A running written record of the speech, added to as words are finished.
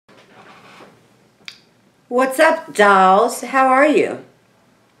What's up, dolls? How are you?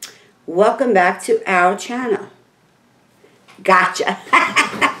 Welcome back to our channel. Gotcha.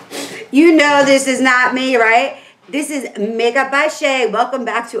 You know this is not me, right? This is Makeup by Shay. Welcome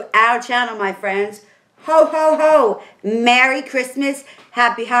back to our channel, my friends. Ho, ho, ho. Merry Christmas.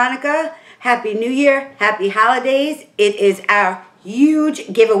 Happy Hanukkah. Happy New Year. Happy holidays. It is our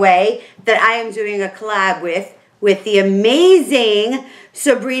huge giveaway that I am doing a collab with the amazing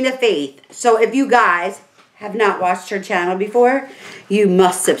Sabrina Faith. So if you guys have not watched her channel before, you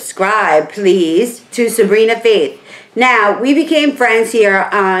must subscribe, please, to Sabrina Faith. Now, we became friends here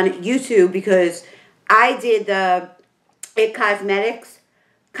on YouTube because I did the It Cosmetics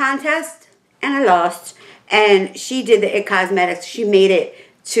contest and I lost. And she did the It Cosmetics. She made it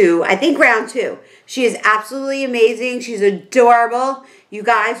to, I think, round 2. She is absolutely amazing. She's adorable. You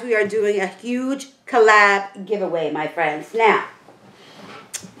guys, we are doing a huge collab giveaway, my friends. Now,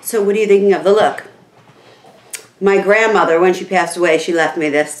 so what are you thinking of the look? My grandmother, when she passed away, she left me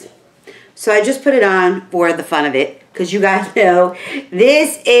this. So I just put it on for the fun of it. Because you guys know,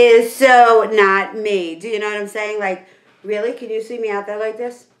 this is so not me. Do you know what I'm saying? Like, really? Can you see me out there like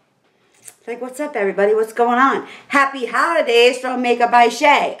this? It's like, what's up, everybody? What's going on? Happy holidays from Makeup by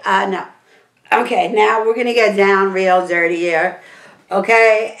Shay. No. Okay, now we're going to get down real dirty here.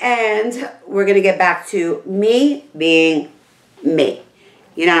 Okay? And we're going to get back to me being me.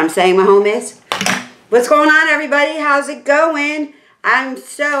 You know what I'm saying, my homies? What's going on, everybody? How's it going? I'm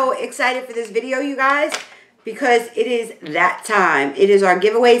so excited for this video, you guys, because it is that time. It is our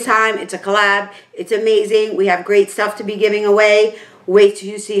giveaway time. It's a collab. It's amazing. We have great stuff to be giving away. Wait till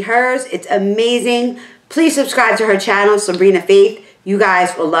you see hers. It's amazing. Please subscribe to her channel, Sabrina Faith. You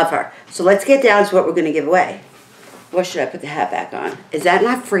guys will love her. So let's get down to what we're going to give away. What should I put the hat back on? Is that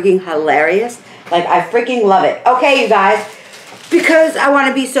not freaking hilarious? Like, I freaking love it. Okay, you guys. Because I want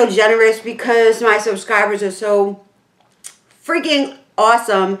to be so generous, because my subscribers are so freaking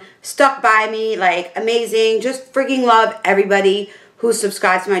awesome, stuck by me, like amazing, just freaking love everybody who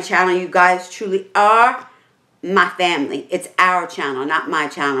subscribes to my channel. You guys truly are my family. It's our channel, not my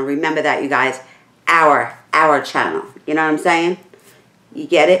channel. Remember that, you guys. Our channel. You know what I'm saying? You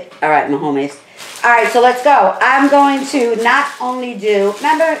get it? All right, my homies. All right, so let's go. I'm going to not only do,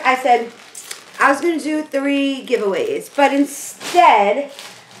 remember I said I was going to do 3 giveaways, but instead,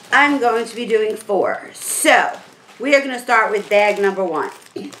 I'm going to be doing 4. So, we are going to start with bag number 1.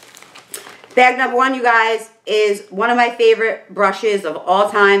 Bag number 1, you guys, is one of my favorite brushes of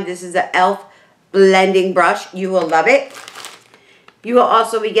all time. This is an e.l.f. blending brush. You will love it. You will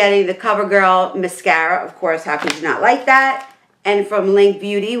also be getting the CoverGirl mascara. Of course, how could you not like that? And from Link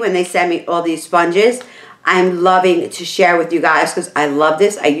Beauty, when they send me all these sponges, I'm loving to share with you guys because I love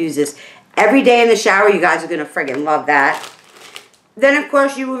this. I use this every day in the shower. You guys are going to friggin' love that. Then, of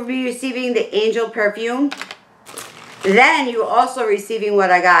course, you will be receiving the Angel perfume. Then, you're also receiving what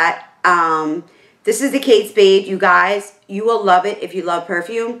I got. This is the Kate Spade. You guys, you will love it if you love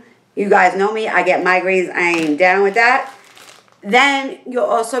perfume. You guys know me. I get migraines. I ain't down with that. Then, you'll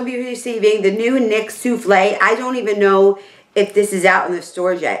also be receiving the new NYX Souffle. I don't even know if this is out in the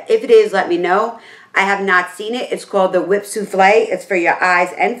stores yet. If it is, let me know. I have not seen it. It's called the Whip Souffle. It's for your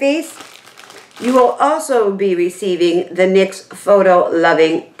eyes and face. You will also be receiving the NYX Photo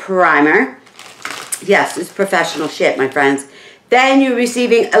Loving Primer. Yes, it's professional shit, my friends. Then you're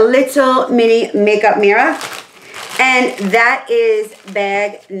receiving a little mini makeup mirror. And that is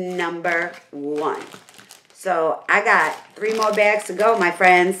bag number 1. So I got 3 more bags to go, my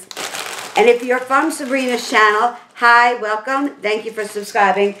friends. And if you're from Sabrina's channel, hi, welcome. Thank you for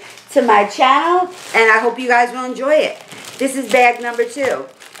subscribing to my channel. And I hope you guys will enjoy it. This is bag number 2.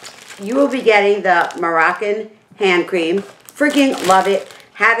 You will be getting the Moroccan hand cream. Freaking love it.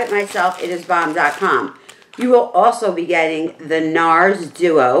 Have it myself. It is bomb.com. You will also be getting the NARS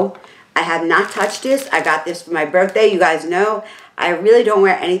Duo. I have not touched this. I got this for my birthday. You guys know I really don't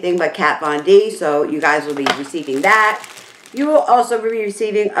wear anything but Kat Von D, so you guys will be receiving that. You will also be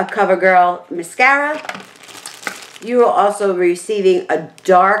receiving a CoverGirl mascara. You will also be receiving a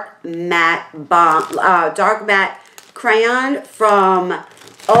dark matte crayon from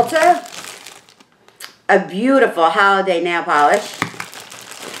Ulta. A beautiful holiday nail polish.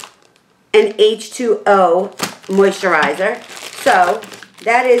 An H2O moisturizer. So,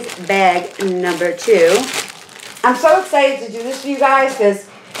 that is bag number 2. I'm so excited to do this for you guys because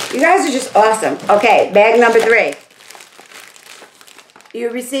you guys are just awesome. Okay, bag number 3.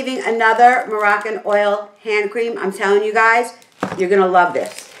 You're receiving another Moroccan oil hand cream. I'm telling you guys, you're going to love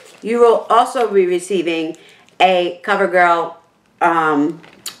this. You will also be receiving a CoverGirl,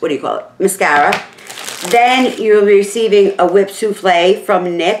 what do you call it, mascara. Then you'll be receiving a Whip Souffle from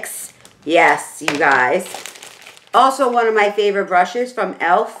NYX. Yes, you guys. Also one of my favorite brushes from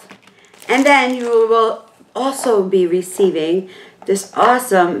e.l.f. And then you will also be receiving this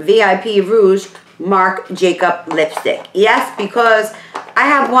awesome VIP Rouge Marc Jacob lipstick. Yes, because I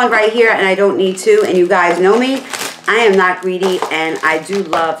have one right here and I don't need two, and you guys know me. I am not greedy, and I do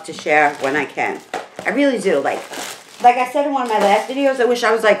love to share when I can. I really do. Like I said in one of my last videos, I wish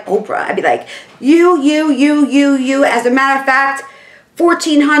I was like Oprah. I'd be like, you. As a matter of fact,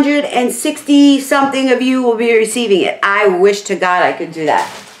 1,460 something of you will be receiving it. I wish to God I could do that.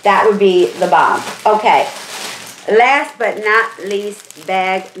 That would be the bomb. Okay. Last but not least,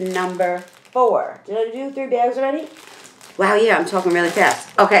 bag number 4. Did I do 3 bags already? Wow, yeah, I'm talking really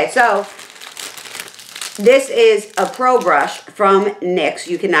fast. Okay, so this is a Pro brush from NYX.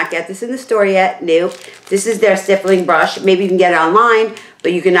 You cannot get this in the store yet. Nope. This is their stippling brush. Maybe you can get it online,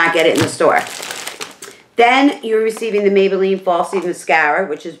 but you cannot get it in the store. Then you're receiving the Maybelline Falsies Mascara,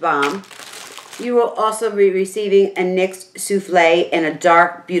 which is bomb. You will also be receiving a NYX Soufflé in a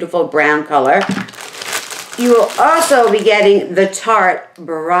dark, beautiful brown color. You will also be getting the Tarte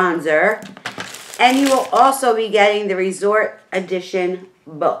Bronzer. And you will also be getting the Resort Edition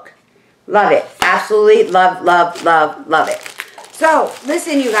book. Love it. Absolutely love, love, love, love it. So,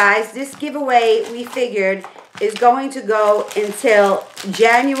 listen, you guys. This giveaway, we figured, is going to go until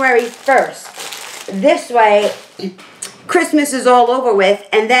January 1st. This way, Christmas is all over with,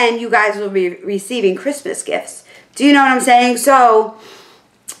 and then you guys will be receiving Christmas gifts. Do you know what I'm saying? So,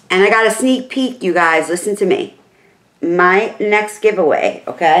 and I got a sneak peek, you guys. Listen to me. My next giveaway,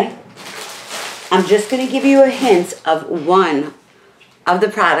 okay? I'm just going to give you a hint of one of the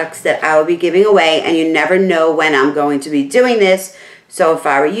products that I will be giving away, and you never know when I'm going to be doing this. So if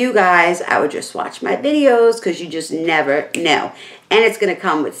I were you guys, I would just watch my videos, because you just never know. And it's going to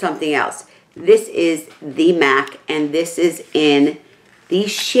come with something else. This is the MAC, and this is in the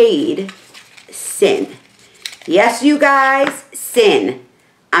shade Sin. Yes, you guys, Sin.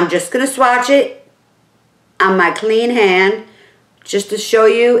 I'm just going to swatch it on my clean hand just to show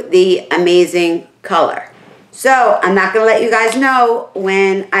you the amazing color. So, I'm not going to let you guys know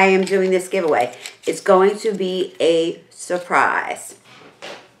when I am doing this giveaway. It's going to be a surprise.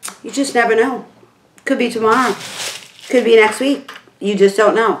 You just never know. Could be tomorrow. Could be next week. You just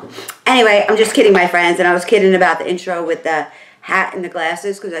don't know. Anyway, I'm just kidding, my friends. And I was kidding about the intro with the hat and the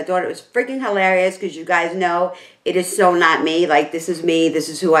glasses, because I thought it was freaking hilarious, because you guys know it is so not me. Like, this is me. This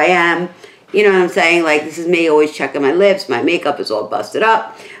is who I am. You know what I'm saying? Like, this is me always checking my lips. My makeup is all busted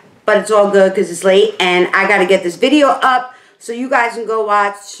up. But it's all good because it's late. And I got to get this video up so you guys can go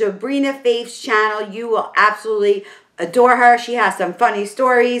watch Sabrina Faith's channel. You will absolutely adore her. She has some funny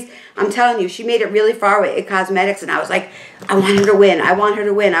stories. I'm telling you, she made it really far with It Cosmetics. And I was like, I want her to win. I want her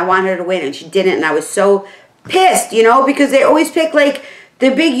to win. I want her to win. And she didn't. And I was so pissed, you know, because they always pick, like,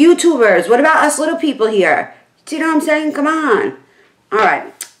 the big YouTubers. What about us little people here? Do you know what I'm saying? Come on. All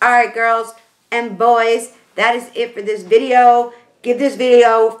right. All right, girls and boys. That is it for this video. Give this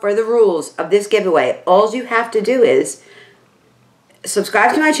video for the rules of this giveaway. All you have to do is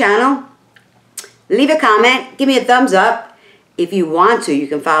subscribe to my channel, leave a comment, give me a thumbs up. If you want to, you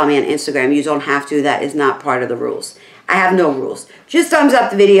can follow me on Instagram. You don't have to. That is not part of the rules. I have no rules. Just thumbs up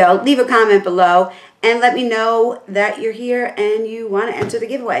the video, leave a comment below, and let me know that you're here and you want to enter the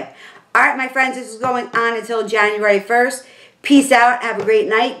giveaway. All right, my friends, this is going on until January 1st. Peace out. Have a great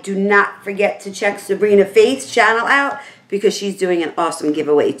night. Do not forget to check Sabrina Faith's channel out, because she's doing an awesome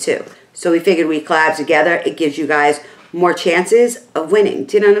giveaway too. So we figured we'd collab together. It gives you guys more chances of winning.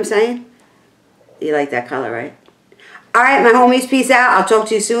 Do you know what I'm saying? You like that color, right? All right, my homies, peace out. I'll talk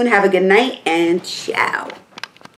to you soon. Have a good night, and ciao.